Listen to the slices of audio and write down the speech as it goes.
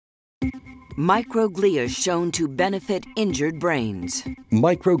Microglia shown to benefit injured brains.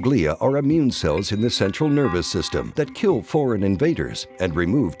 Microglia are immune cells in the central nervous system that kill foreign invaders and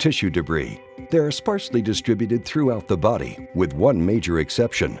remove tissue debris. They are sparsely distributed throughout the body, with one major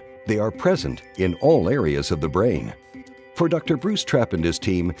exception. They are present in all areas of the brain. For Dr. Bruce Trapp and his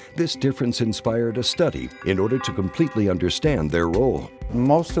team, this difference inspired a study in order to completely understand their role.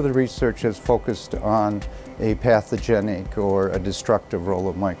 Most of the research has focused on a pathogenic or a destructive role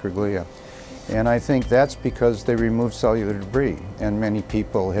of microglia. And I think that's because they remove cellular debris, and many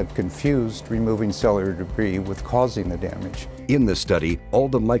people have confused removing cellular debris with causing the damage. In the study, all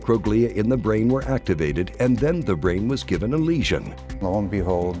the microglia in the brain were activated, and then the brain was given a lesion. Lo and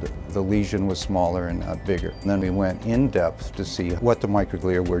behold, the lesion was smaller and not bigger. And then we went in depth to see what the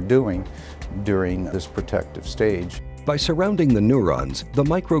microglia were doing during this protective stage. By surrounding the neurons, the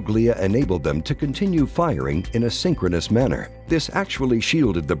microglia enabled them to continue firing in a synchronous manner. This actually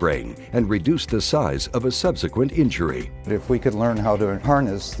shielded the brain and reduced the size of a subsequent injury. If we could learn how to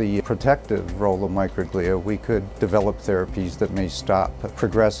harness the protective role of microglia, we could develop therapies that may stop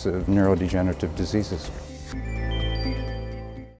progressive neurodegenerative diseases.